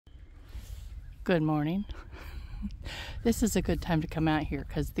Good morning. This is a good time to come out here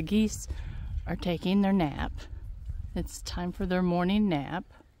because the geese are taking their nap. It's time for their morning nap.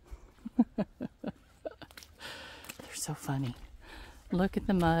 They're so funny. Look at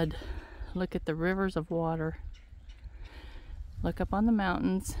the mud. Look at the rivers of water. Look up on the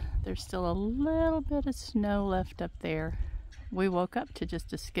mountains. There's still a little bit of snow left up there. We woke up to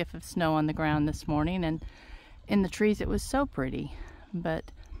just a skiff of snow on the ground this morning, and in the trees it was so pretty. But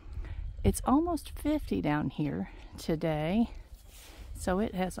it's almost 50 down here today, so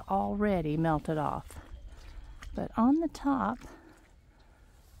it has already melted off. But on the top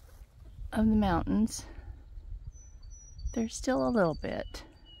of the mountains, there's still a little bit.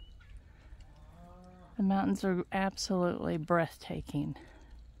 The mountains are absolutely breathtaking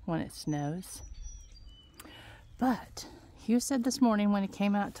when it snows. But Hugh said this morning when he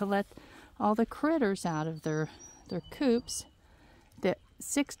came out to let all the critters out of their coops that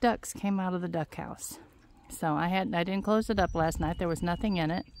 6 ducks came out of the duck house. So I didn't close it up last night. There was nothing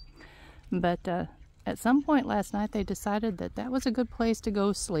in it. But at some point last night they decided that was a good place to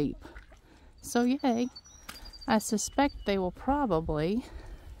go sleep. So yay. I suspect they will probably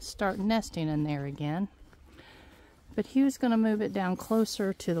start nesting in there again. But Hugh's going to move it down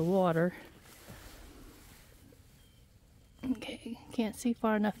closer to the water. Okay, can't see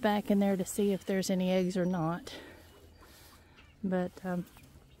far enough back in there to see if there's any eggs or not. But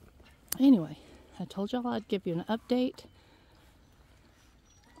anyway, I told y'all I'd give you an update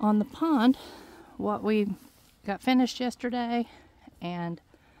on the pond, what we got finished yesterday and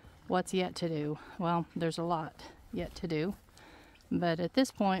what's yet to do. Well, there's a lot yet to do, but at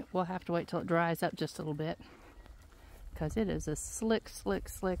this point we'll have to wait till it dries up just a little bit because it is a slick,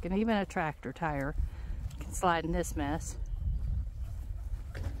 and even a tractor tire can slide in this mess.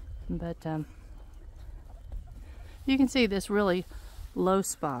 But you can see this really low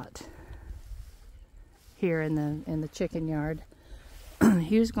spot here in the chicken yard.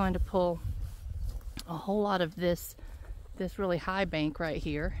 Hugh's going to pull a whole lot of this really high bank right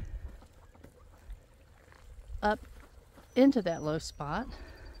here up into that low spot.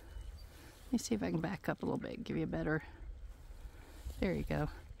 Let me see if I can back up a little bit, give you a better. There you go.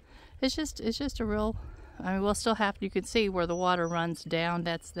 It's just a real. I mean, we'll still have. You can see where the water runs down.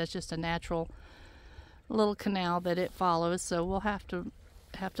 That's just a natural little canal that it follows. So we'll have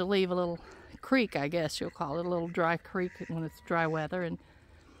to leave a little creek, I guess you'll call it, a little dry creek when it's dry weather, and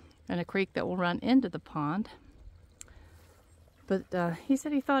a creek that will run into the pond. But he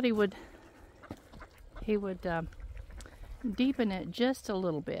said he thought he would deepen it just a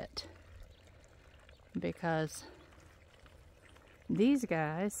little bit because these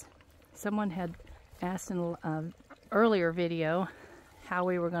guys, someone had asked in an earlier video how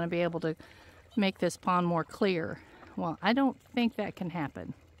we were going to be able to make this pond more clear. Well, I don't think that can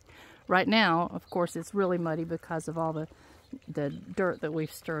happen. Right now, of course, it's really muddy because of all the dirt that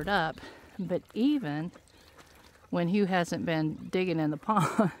we've stirred up. But even when Hugh hasn't been digging in the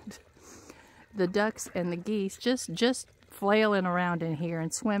pond, the ducks and the geese just flailing around in here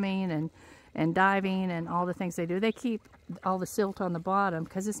and swimming and diving and all the things they do. They keep all the silt on the bottom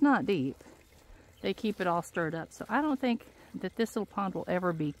because it's not deep. They keep it all stirred up. So I don't think that this little pond will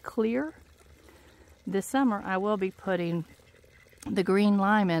ever be clear. This summer I will be putting the green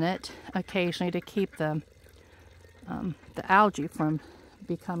lime in it occasionally to keep the algae from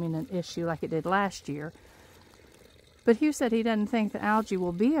becoming an issue like it did last year. But Hugh said he doesn't think the algae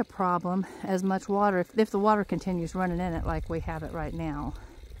will be a problem as much water if the water continues running in it like we have it right now.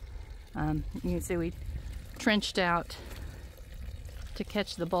 You can see we trenched out to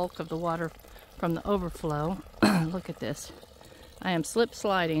catch the bulk of the water from the overflow. Look at this. I am slip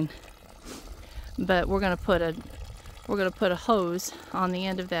sliding, but we're going to put a hose on the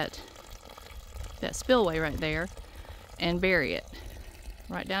end of that spillway right there and bury it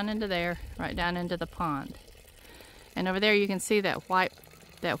right down into there, right down into the pond. And over there you can see that white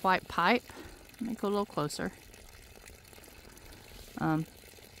pipe. Let me go a little closer.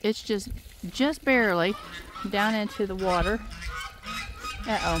 It's just barely down into the water.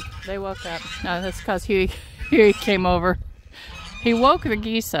 Uh-oh, they woke up. No, that's because Huey came over. He woke the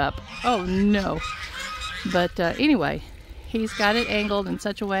geese up. Oh no. But anyway, he's got it angled in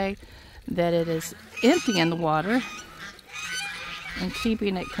such a way that it is empty in the water and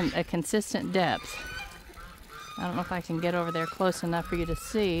keeping it a consistent depth. I don't know if I can get over there close enough for you to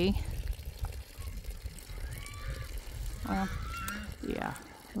see. Well, yeah,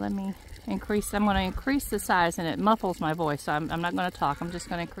 let me increase. I'm going to increase the size, and it muffles my voice, so I'm not going to talk. I'm just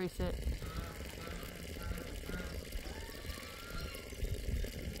going to increase it.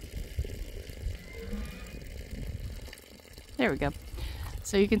 There we go.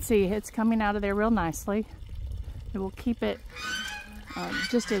 So you can see it's coming out of there real nicely. It will keep it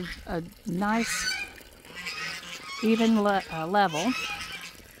just a nice even level.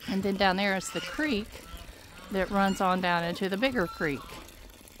 And then down there is the creek that runs on down into the bigger creek.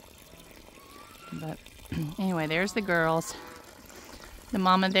 But anyway, there's the girls. The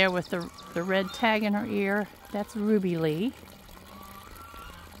mama there with the red tag in her ear, that's Ruby Lee.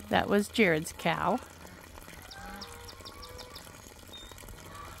 That was Jared's cow.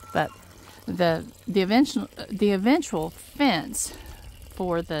 But the eventual fence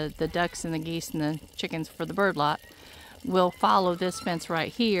for the ducks and the geese and the chickens for the bird lot will follow this fence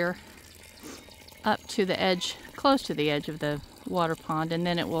right here up to the edge, close to the edge of the water pond, and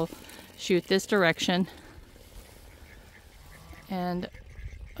then it will shoot this direction and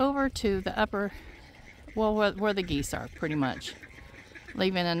over to the upper, well, where the geese are, pretty much,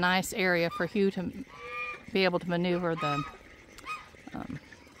 leaving a nice area for Hugh to be able to maneuver the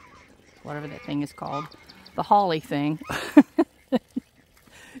whatever that thing is called, the holly thing.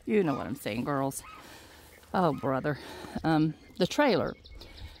 You know what I'm saying, girls. Oh, brother. The trailer.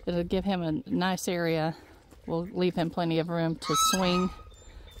 It'll give him a nice area. We'll leave him plenty of room to swing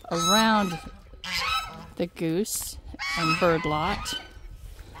around the goose and bird lot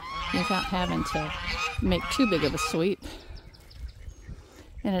without having to make too big of a sweep.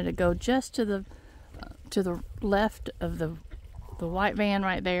 And it'll go just to the left of the white van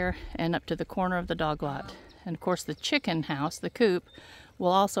right there and up to the corner of the dog lot. And of course the chicken house, the coop,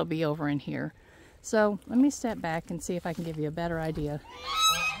 will also be over in here. So let me step back and see if I can give you a better idea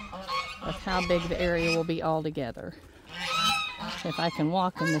of how big the area will be all together. If I can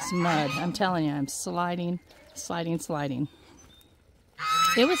walk in this mud, I'm telling you, I'm sliding.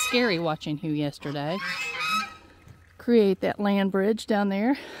 It was scary watching Hugh yesterday create that land bridge down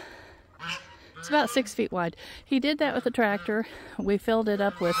there. It's about 6 feet wide. He did that with a tractor. We filled it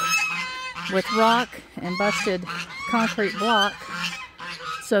up with rock and busted concrete block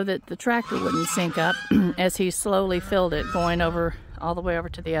so that the tractor wouldn't sink up as he slowly filled it, going over all the way over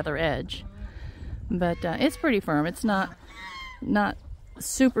to the other edge. But it's pretty firm. It's not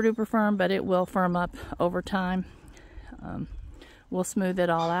super duper firm, but it will firm up over time. We'll smooth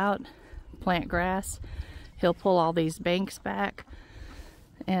it all out, plant grass. He'll pull all these banks back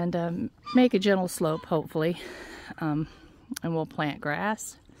and make a gentle slope, hopefully. And we'll plant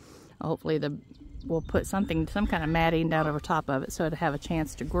grass. Hopefully we'll put some kind of matting down over top of it so it'll have a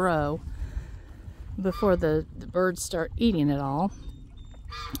chance to grow before the birds start eating it all.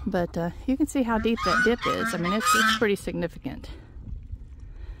 But you can see how deep that dip is. I mean, it's pretty significant.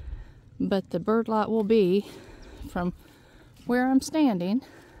 But the bird lot will be from where I'm standing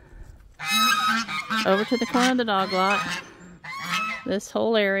over to the corner of the dog lot, this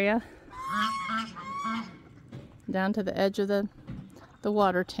whole area, down to the edge of the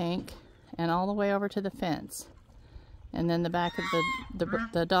water tank, and all the way over to the fence. And then the back of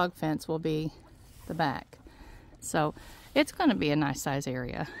the dog fence will be the back. So it's going to be a nice size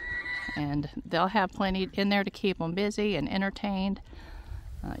area, and they'll have plenty in there to keep them busy and entertained.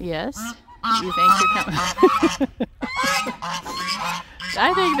 Yes, you think you're coming?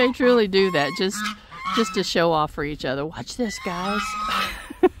 I think they truly do that just to show off for each other. Watch this, guys.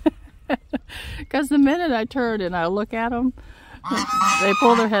 Because the minute I turn and I look at them, they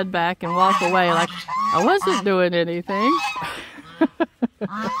pull their head back and walk away like I wasn't doing anything.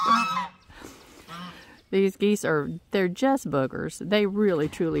 These geese they're just boogers. They really,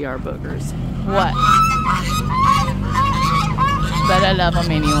 truly are boogers. What? But I love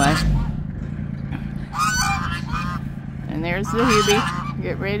them anyway. And there's the Hubie.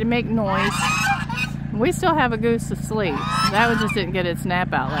 Get ready to make noise. We still have a goose asleep. That one just didn't get its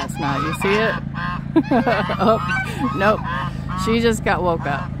nap out last night. You see it? Oh, nope. She just got woke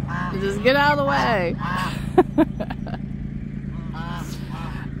up. Just get out of the way.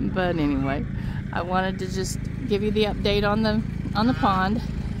 But anyway, I wanted to just give you the update on the pond.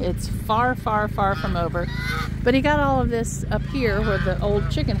 It's far, far, far from over. But he got all of this up here where the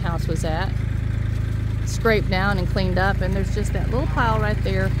old chicken house was at, scraped down and cleaned up, and there's just that little pile right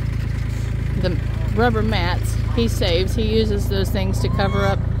there. The rubber mats he saves. He uses those things to cover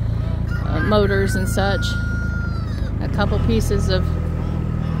up motors and such. A couple pieces of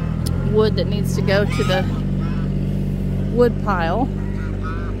wood that needs to go to the wood pile.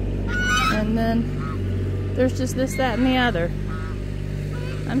 And then there's just this, that, and the other.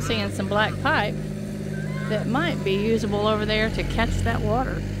 I'm seeing some black pipe that might be usable over there to catch that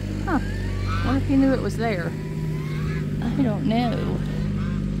water. Huh. Wonder if you knew it was there. I don't know.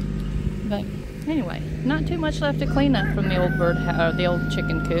 But anyway, not too much left to clean up from the old the old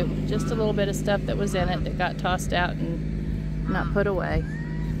chicken coop. Just a little bit of stuff that was in it that got tossed out and not put away.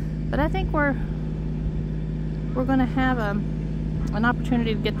 But I think we're going to have an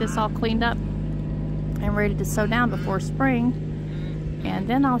opportunity to get this all cleaned up and ready to sow down before spring. And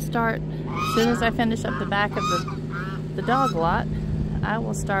then I'll start, as soon as I finish up the back of the dog lot, I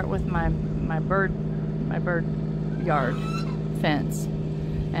will start with my bird yard fence.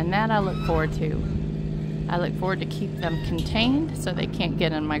 And that I look forward to. I look forward to keep them contained so they can't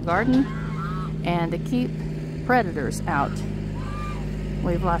get in my garden, and to keep predators out.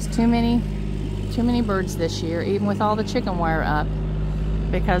 We've lost too many birds this year, even with all the chicken wire up,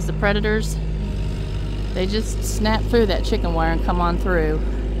 because the predators, they just snap through that chicken wire and come on through.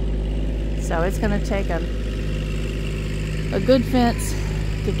 So it's going to take a good fence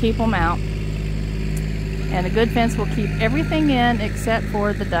to keep them out. And a good fence will keep everything in except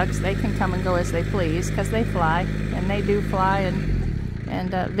for the ducks. They can come and go as they please because they fly, and they do fly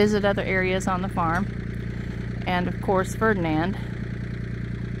and visit other areas on the farm. And of course Ferdinand,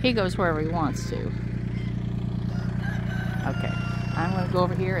 he goes wherever he wants to. Okay, I'm going to go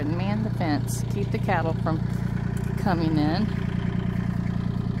over here and man the fence, keep the cattle from coming in,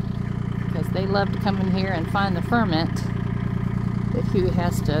 because they love to come in here and find the ferment if Hugh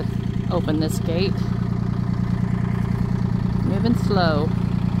has to open this gate. Moving slow.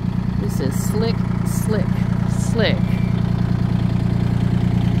 This is slick, slick, slick.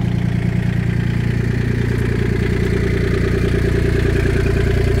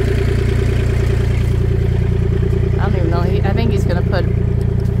 I don't even know. I think he's going to put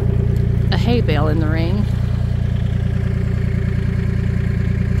a hay bale in the ring.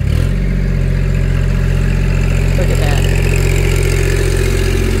 Look at that.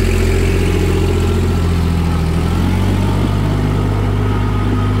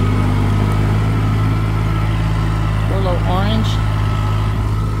 Orange.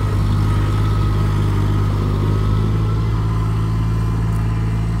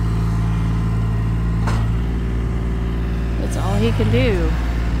 That's all he can do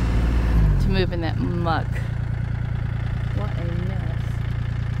to move in that muck. What a mess.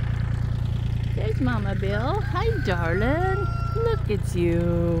 There's Mama Bill. Hi, darling. Look at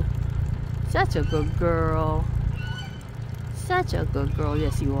you. Such a good girl. Such a good girl.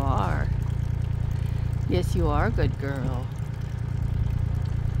 Yes, you are. Yes, you are a good girl.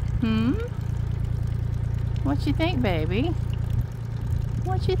 What you think, baby?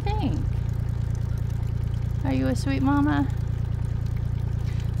 What you think? Are you a sweet mama?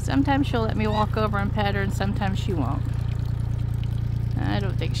 Sometimes she'll let me walk over and pet her, and sometimes she won't. I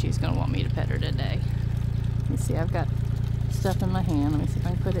don't think she's going to want me to pet her today. Let me see, I've got stuff in my hand. Let me see if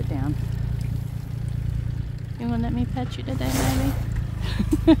I can put it down. You want to let me pet you today,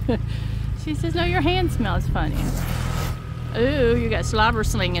 baby? She says, no, your hand smells funny. Ooh, you got slobber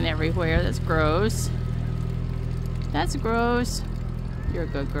slinging everywhere. That's gross. That's gross. You're a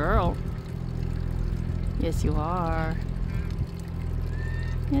good girl. Yes, you are.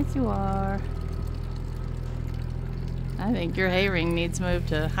 Yes, you are. I think your hay ring needs moved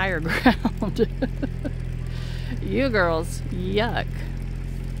to higher ground. You girls, yuck.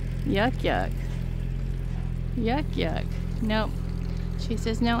 Yuck, yuck. Yuck, yuck. Nope. She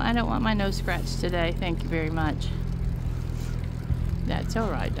says, no, I don't want my nose scratched today. Thank you very much. That's all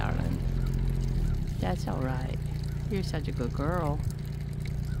right, darling. That's all right. You're such a good girl.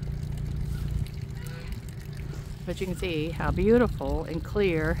 But you can see how beautiful and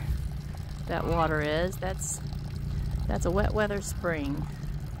clear that water is. That's a wet weather spring.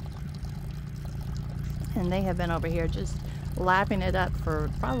 And they have been over here just lapping it up for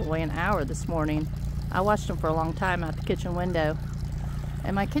probably an hour this morning. I watched them for a long time out the kitchen window.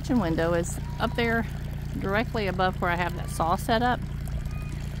 And my kitchen window is up there directly above where I have that saw set up.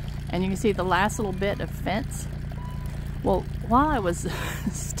 And you can see the last little bit of fence. Well, while I was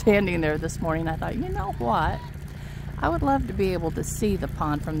standing there this morning, I thought, you know what? I would love to be able to see the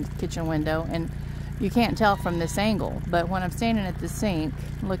pond from the kitchen window. And you can't tell from this angle, but when I'm standing at the sink,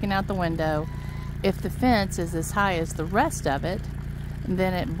 looking out the window, if the fence is as high as the rest of it,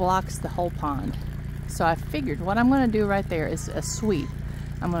 then it blocks the whole pond. So I figured what I'm going to do right there is a sweep.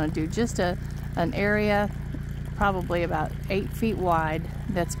 I'm going to do just an area probably about 8 feet wide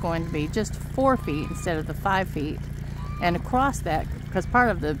that's going to be just 4 feet instead of the 5 feet. And across that, because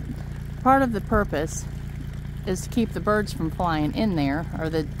part of the purpose is to keep the birds from flying in there, or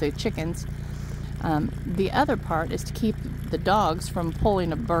the chickens. The other part is to keep the dogs from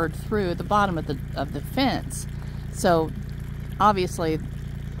pulling a bird through the bottom of the fence. So obviously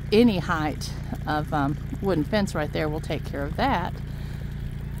any height of wooden fence right there will take care of that.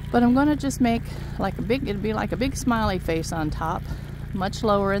 But I'm going to just make like it'd be like a big smiley face on top, much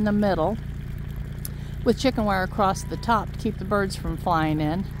lower in the middle, with chicken wire across the top to keep the birds from flying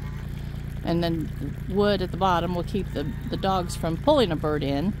in. And then wood at the bottom will keep the dogs from pulling a bird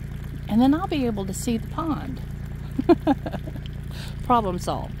in. And then I'll be able to see the pond. Problem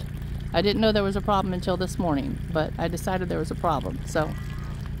solved. I didn't know there was a problem until this morning, but I decided there was a problem, so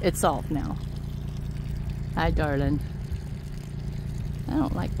it's solved now. Hi, darling. I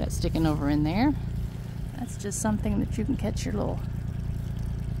don't like that sticking over in there. That's just something that you can catch your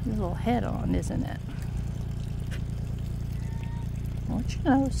little head on, isn't it? Watch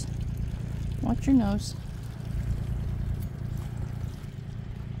your nose. Watch your nose.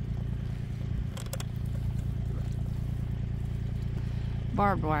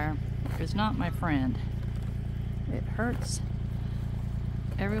 Barbed wire is not my friend. It hurts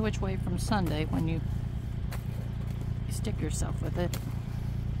every which way from Sunday when you stick yourself with it.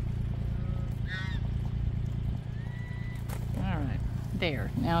 Alright,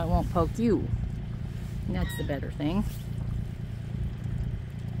 there. Now it won't poke you. And that's the better thing.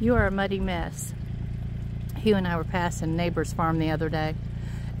 You are a muddy mess. Hugh and I were passing a neighbor's farm the other day,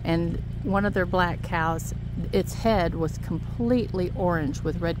 and one of their black cows, its head was completely orange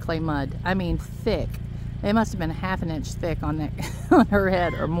with red clay mud. I mean thick. It must have been a ½ inch thick on that on her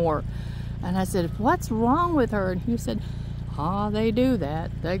head or more. And I said, what's wrong with her? And Hugh said, they do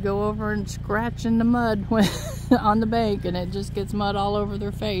that. They go over and scratch in the mud on the bank, and it just gets mud all over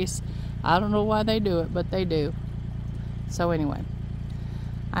their face. I don't know why they do it, but they do. So anyway,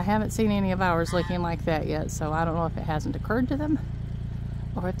 I haven't seen any of ours looking like that yet, so I don't know if it hasn't occurred to them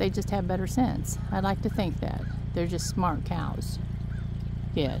or if they just have better sense. I'd like to think that. They're just smart cows.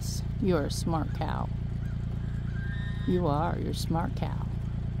 Yes, you're a smart cow. You are. You're a smart cow.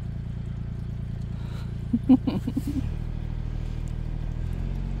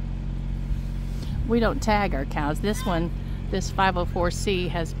 We don't tag our cows. This one, this 504C,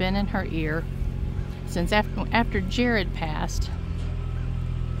 has been in her ear since after Jared passed.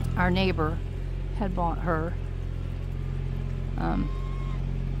 Our neighbor had bought her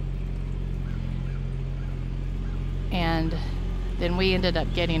and then we ended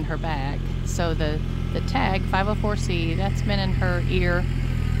up getting her back. So the tag 504C, that's been in her ear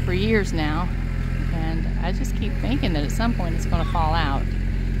for years now, and I just keep thinking that at some point it's going to fall out.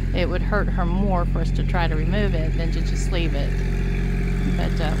 It would hurt her more for us to try to remove it than to just leave it.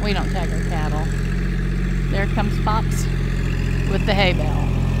 But we don't tag our cattle. There comes Pops with the hay bale.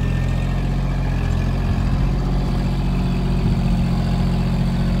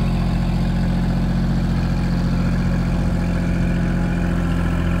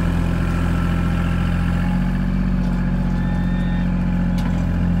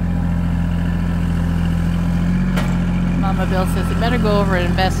 Mama Bill says it better go over and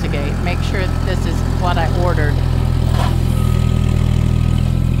investigate. Make sure that this is what I ordered.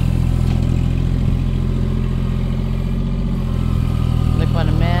 Look what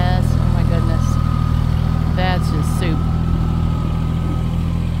a mess. Oh my goodness. That's just soup.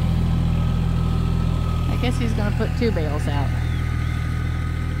 I guess he's going to put 2 bales out.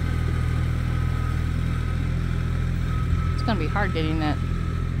 It's going to be hard getting that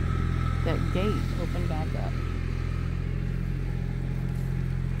gate opened back up.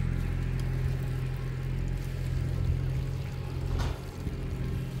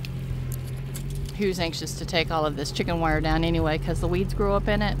 Hugh's anxious to take all of this chicken wire down anyway because the weeds grow up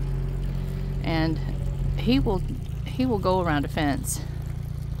in it, and he will go around a fence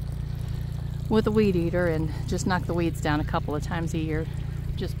with a weed eater and just knock the weeds down a couple of times a year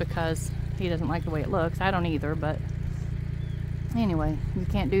just because he doesn't like the way it looks. I don't either, but anyway, you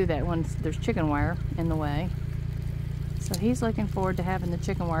can't do that when there's chicken wire in the way. So he's looking forward to having the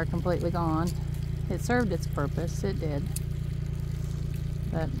chicken wire completely gone. It served its purpose, it did,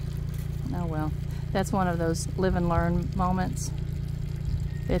 but oh well. That's one of those live and learn moments.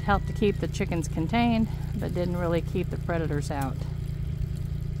 It helped to keep the chickens contained, but didn't really keep the predators out.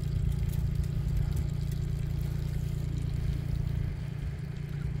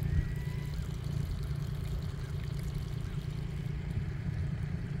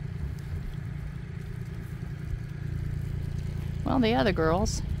 Well, the other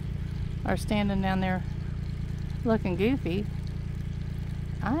girls are standing down there looking goofy.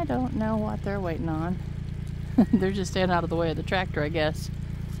 I don't know what they're waiting on. They're just staying out of the way of the tractor, I guess.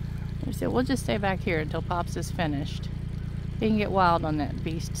 They said, we'll just stay back here until Pops is finished. He can get wild on that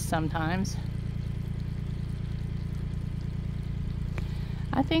beast sometimes.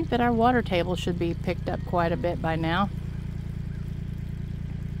 I think that our water table should be picked up quite a bit by now.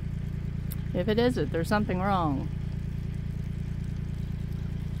 If it isn't, there's something wrong.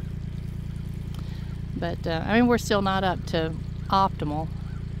 But, I mean, we're still not up to optimal.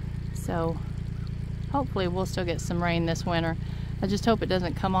 So hopefully we'll still get some rain this winter. I just hope it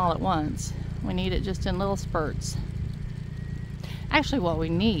doesn't come all at once. We need it just in little spurts. Actually, what we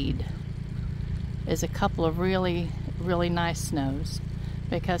need is a couple of really nice snows,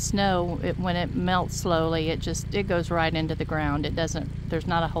 because snow, when it melts slowly, it goes right into the ground. There's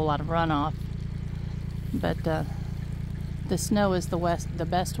not a whole lot of runoff, but the snow is the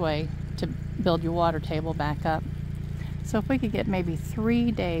best way to build your water table back up. So if we could get maybe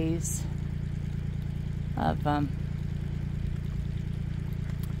 3 days of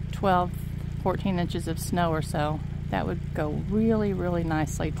 12, 14 inches of snow or so, that would go really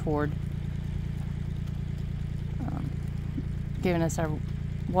nicely toward giving us our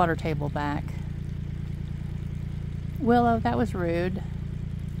water table back. Willow, that was rude.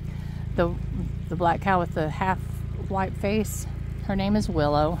 The black cow with the half white face, her name is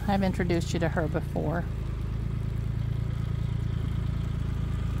Willow. I've introduced you to her before.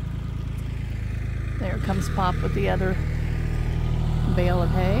 There comes Pop with the other bale of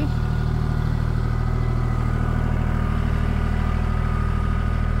hay.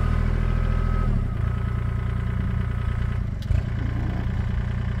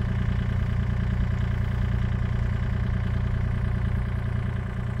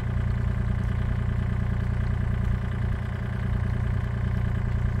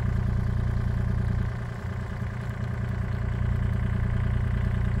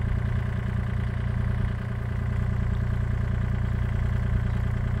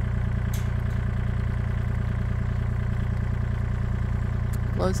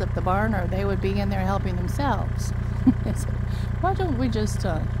 Close up the barn, or they would be in there helping themselves. So why don't we just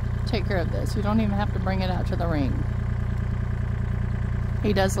take care of this? We don't even have to bring it out to the ring.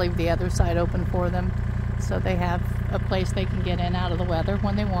 He does leave the other side open for them, so they have a place they can get in out of the weather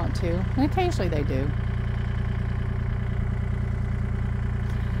when they want to, and occasionally they do.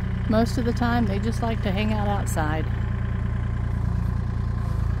 Most of the time they just like to hang out outside.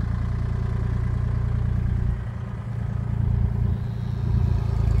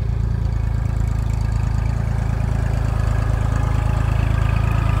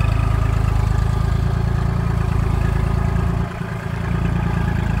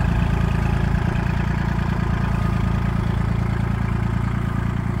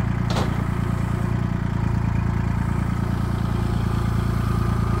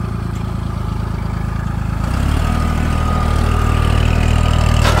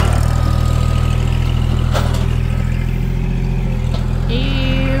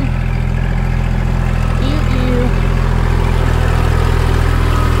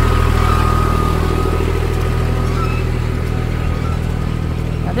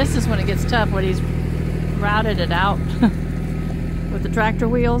 This is when it gets tough, when he's routed it out with the tractor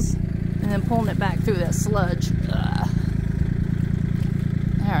wheels and then pulling it back through that sludge.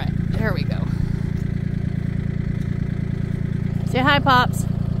 Alright, there we go. Say hi, Pops.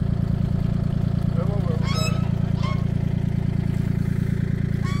 Hello, everybody.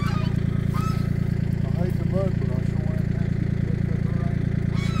 I hate the mud, but I sure am happy to get the rain.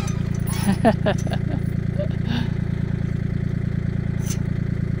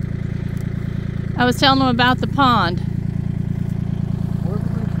 I was telling them about the pond.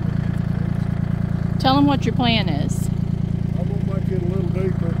 Tell them what your plan is. I'm going to make it a little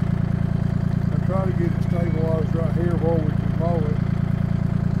deeper and try to get it stabilized right here where we can mow it.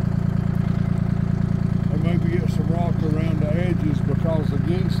 And maybe get some rock around the edges, because the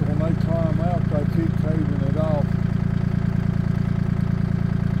geese, when they climb out, they keep caving it off.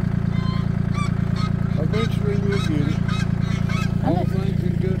 Eventually we'll get it. All things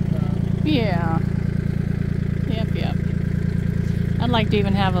in good time. Yeah. Yep. I'd like to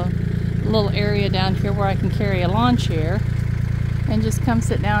even have a little area down here where I can carry a lawn chair and just come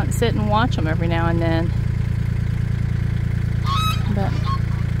sit and watch them every now and then. But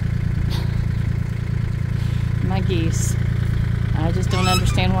my geese, I just don't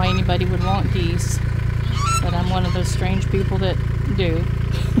understand why anybody would want geese, but I'm one of those strange people that do.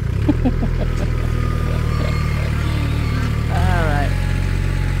 Alright,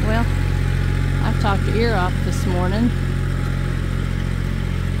 well, I've talked your ear off this morning.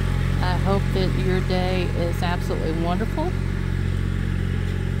 I hope that your day is absolutely wonderful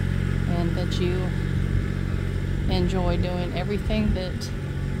and that you enjoy doing everything that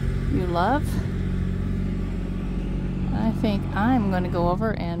you love. I think I'm going to go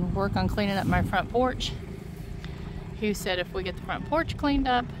over and work on cleaning up my front porch. Hugh said if we get the front porch cleaned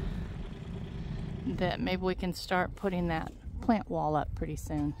up, that maybe we can start putting that plant wall up pretty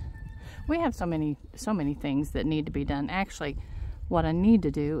soon. We have so many things that need to be done. Actually, what I need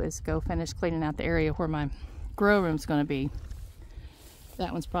to do is go finish cleaning out the area where my grow room's going to be.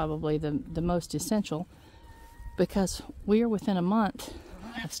 that one's probably the most essential, because we are within a month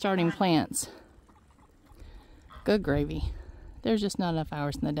of starting plants. Good gravy. There's just not enough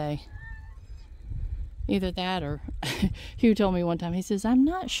hours in the day. Either that, or Hugh told me one time, he says, I'm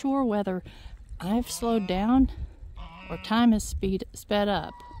not sure whether I've slowed down or time has sped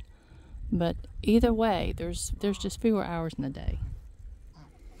up, but either way, there's just fewer hours in the day.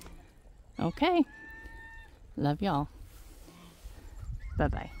 Okay, love y'all.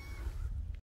 Bye-bye.